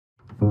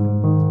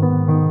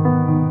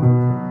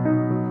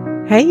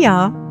Hey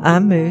y'all,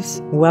 I'm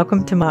Moose.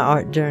 Welcome to my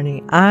art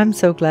journey. I'm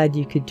so glad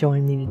you could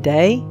join me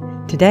today.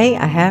 Today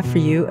I have for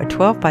you a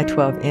 12 by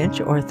 12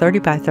 inch or 30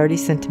 by 30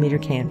 centimeter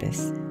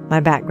canvas. My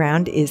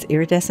background is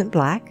iridescent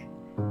black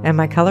and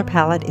my color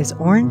palette is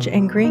orange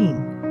and green.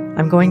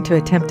 I'm going to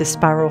attempt a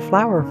spiral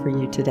flower for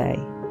you today.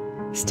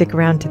 Stick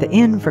around to the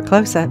end for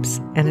close-ups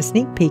and a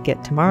sneak peek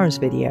at tomorrow's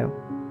video.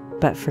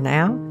 But for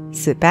now,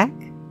 sit back,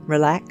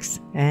 relax,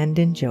 and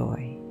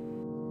enjoy.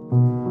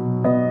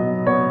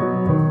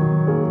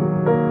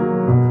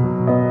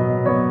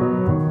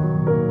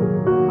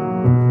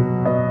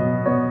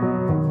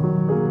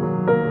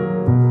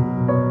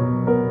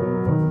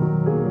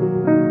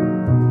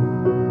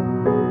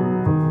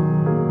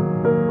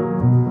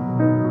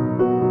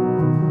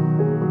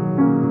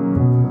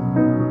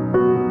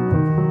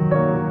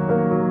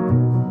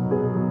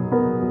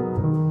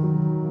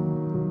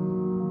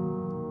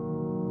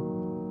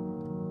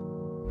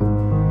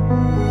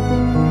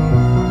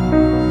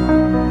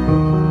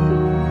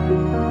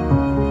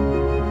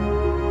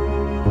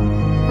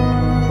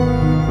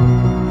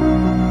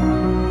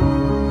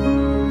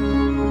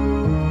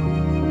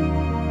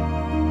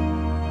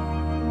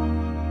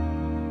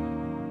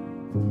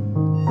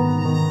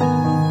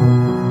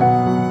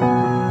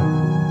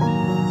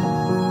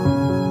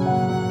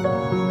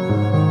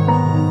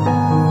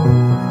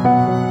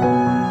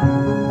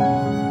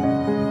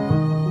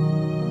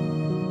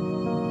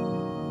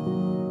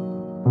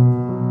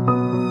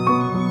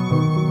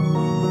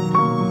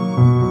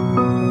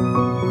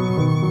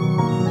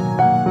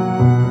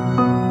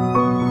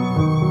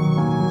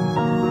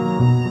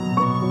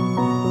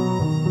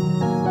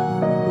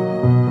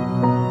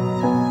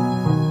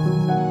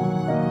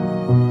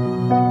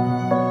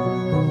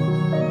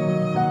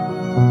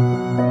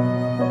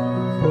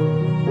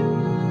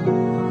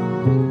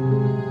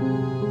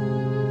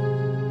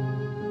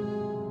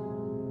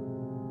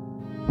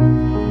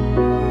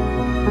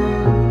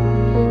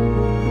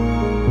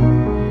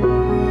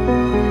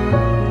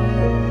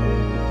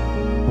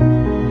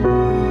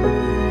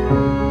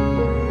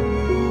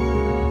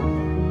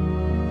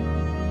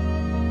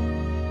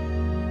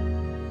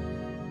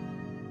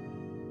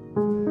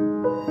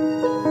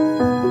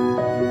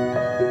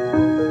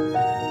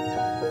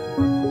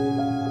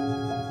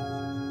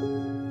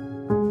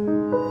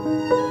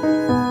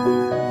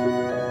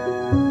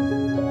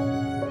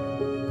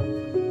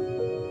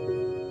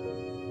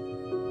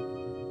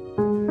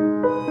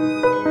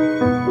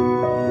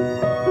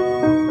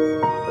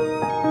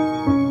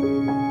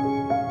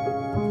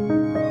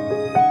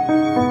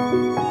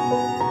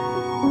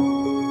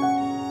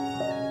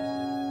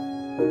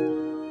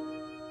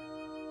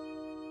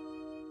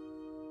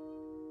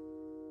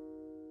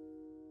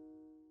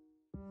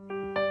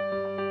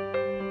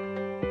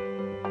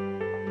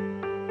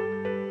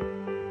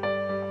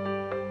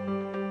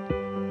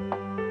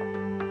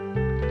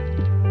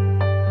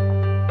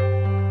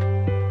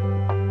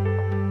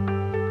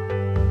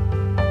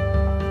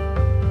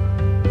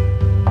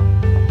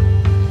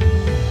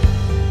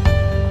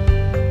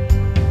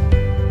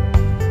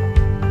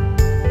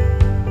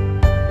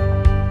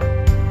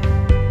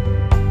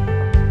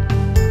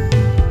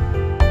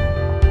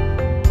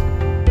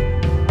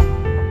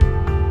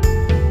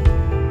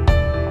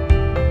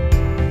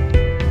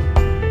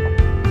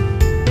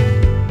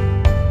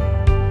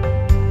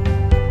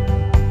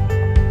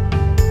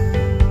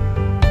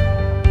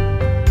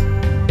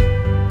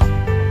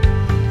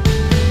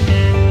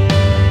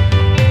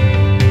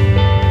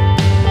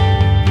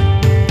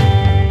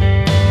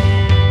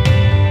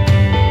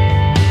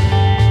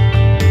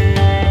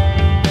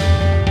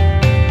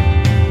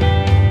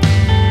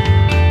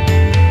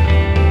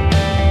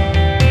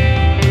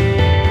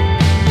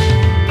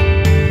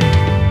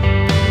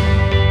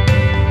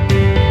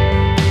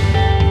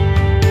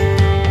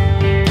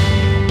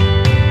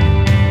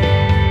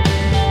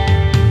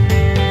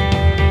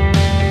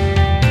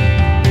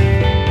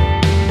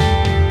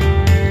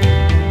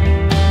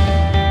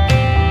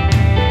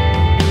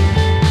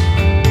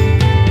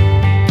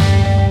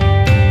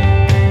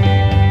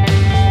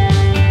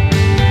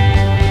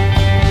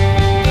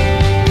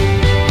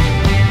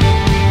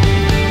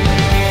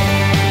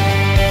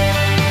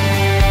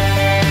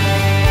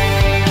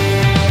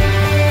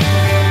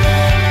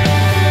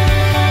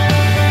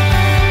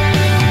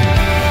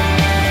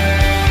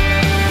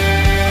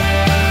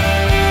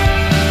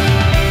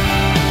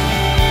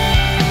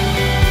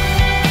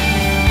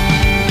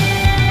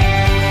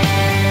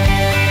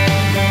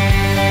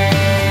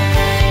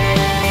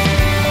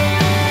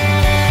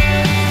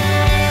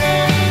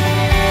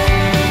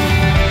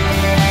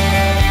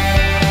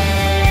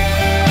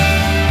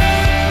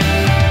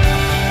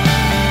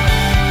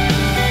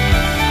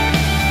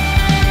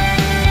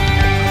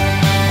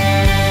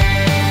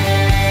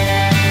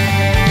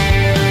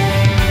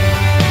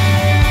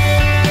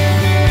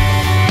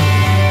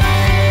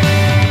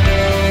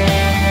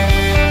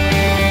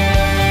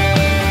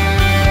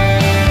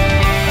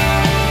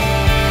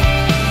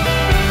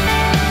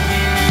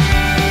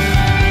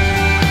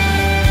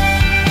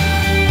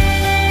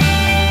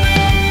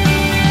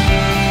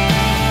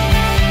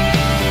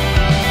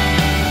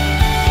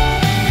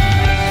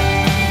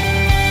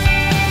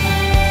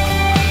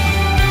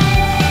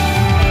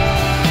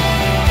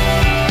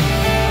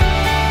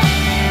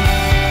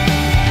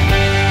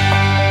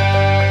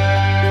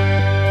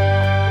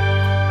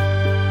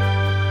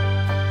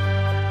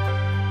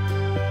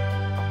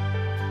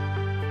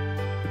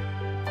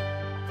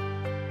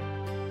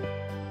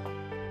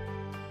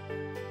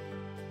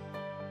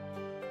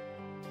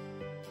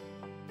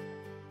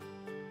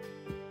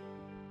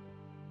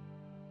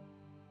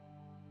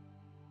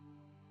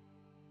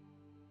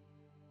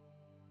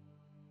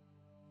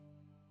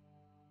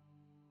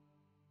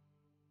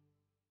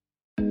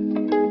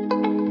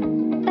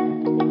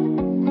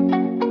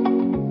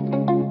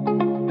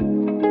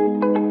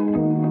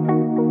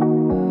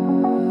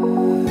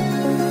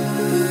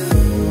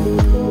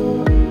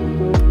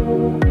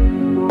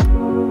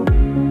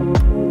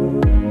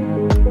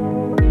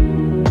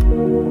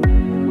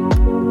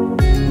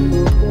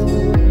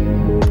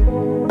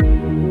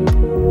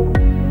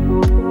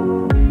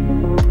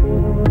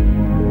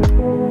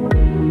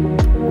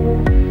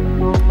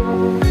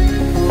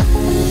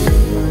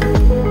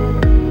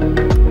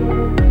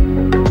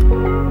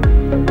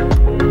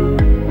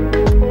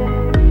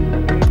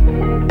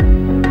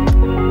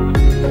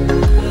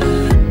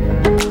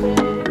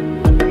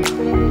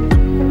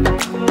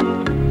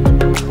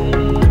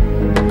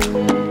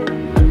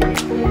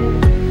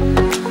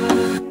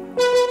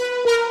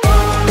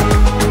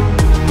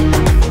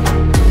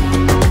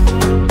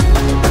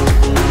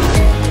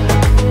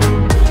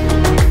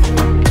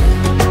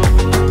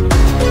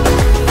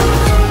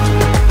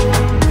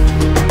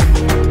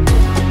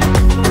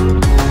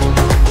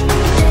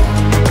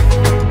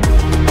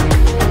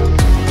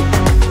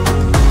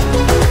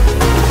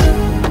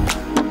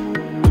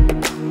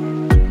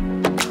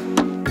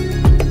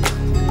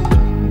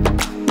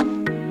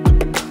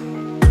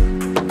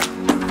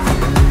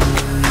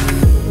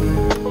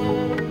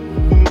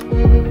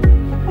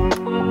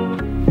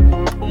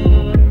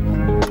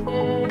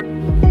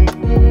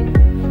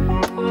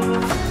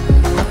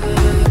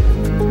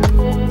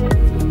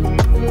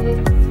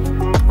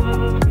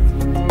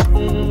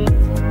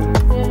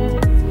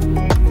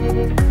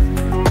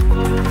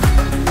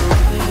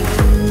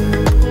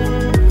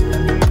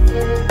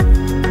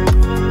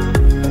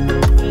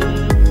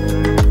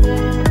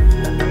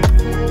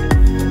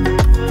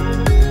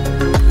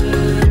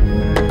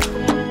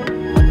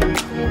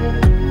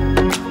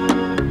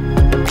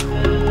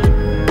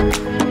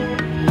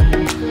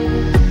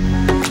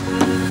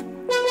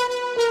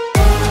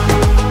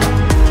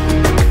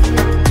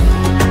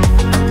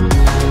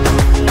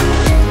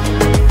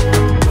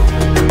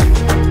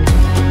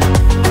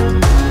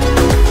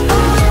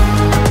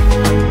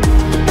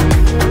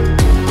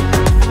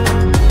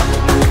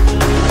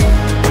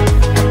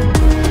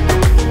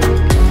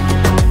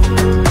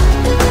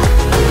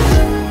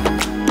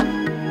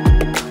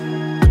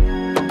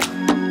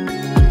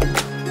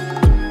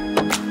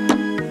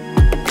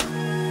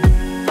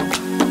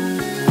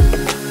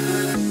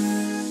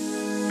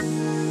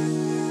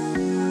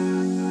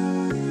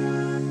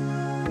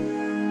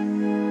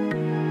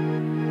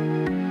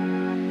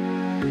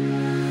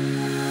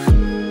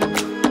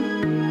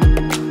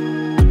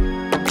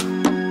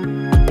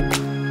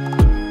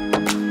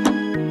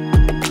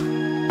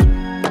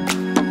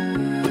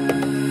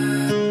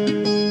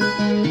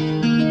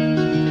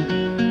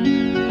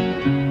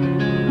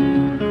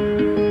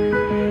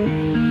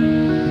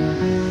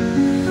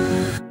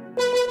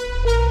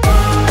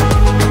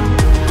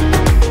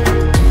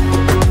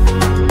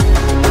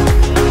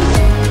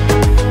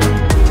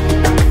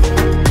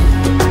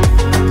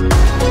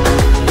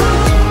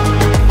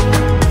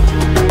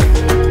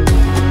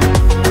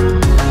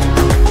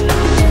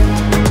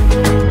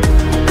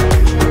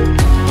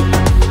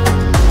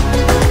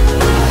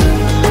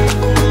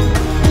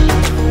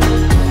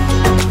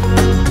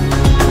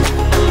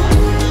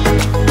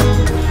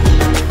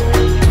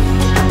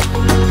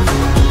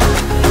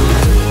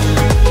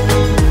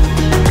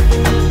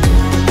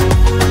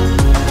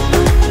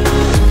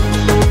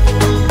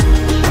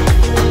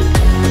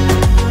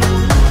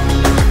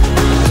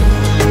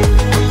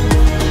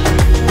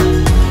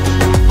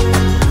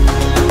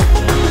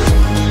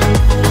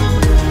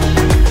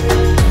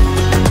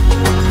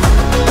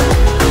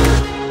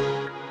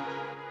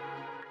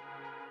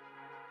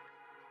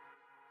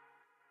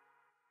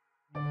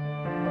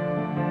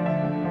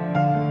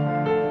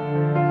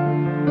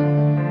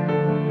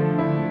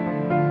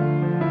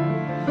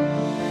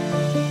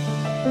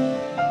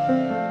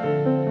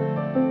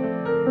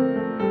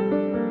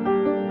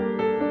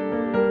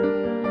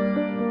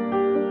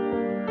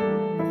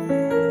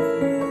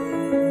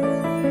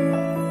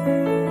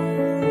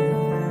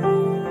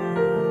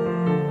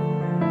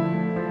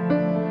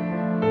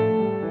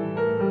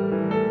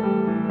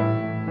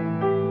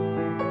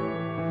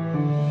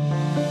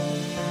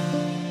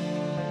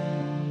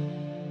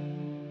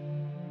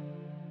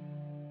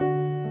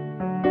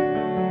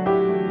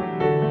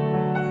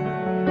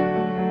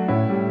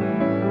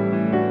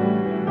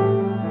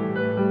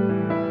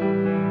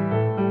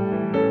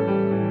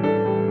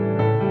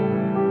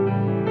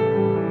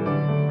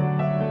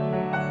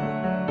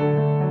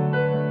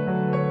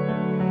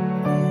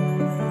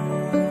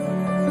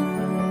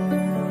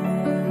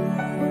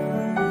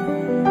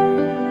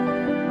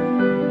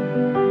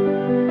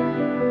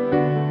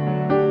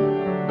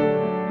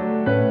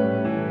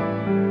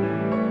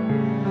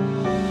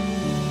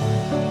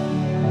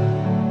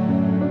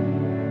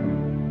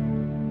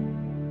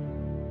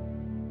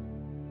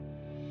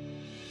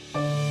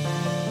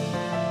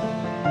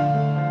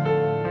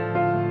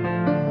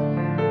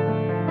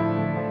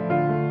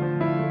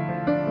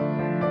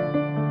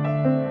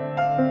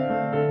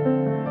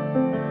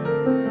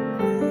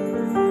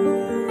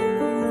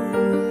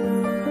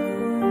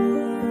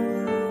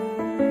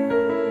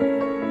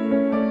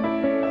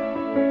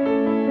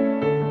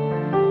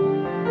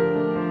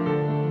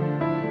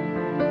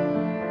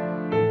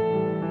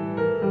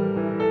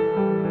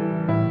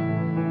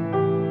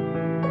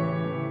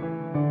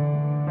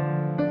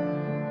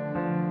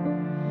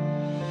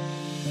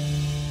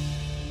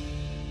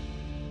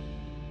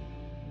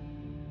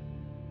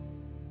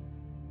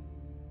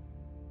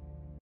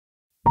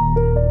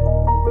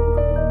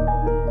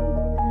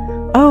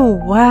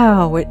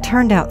 Wow, it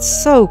turned out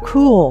so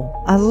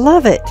cool. I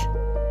love it.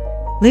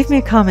 Leave me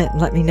a comment and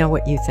let me know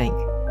what you think.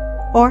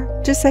 Or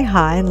just say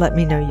hi and let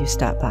me know you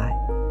stopped by.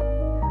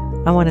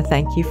 I want to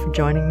thank you for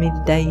joining me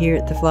today here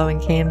at the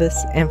Flowing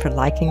Canvas and for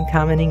liking,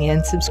 commenting,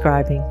 and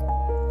subscribing.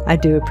 I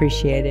do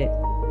appreciate it.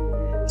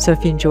 So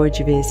if you enjoyed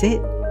your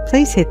visit,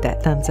 please hit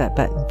that thumbs up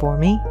button for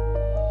me.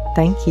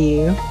 Thank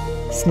you.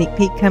 Sneak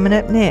peek coming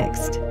up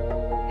next.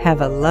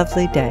 Have a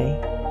lovely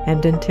day,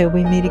 and until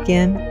we meet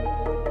again,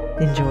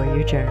 enjoy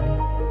your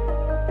journey.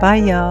 Bye,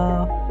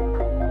 y'all.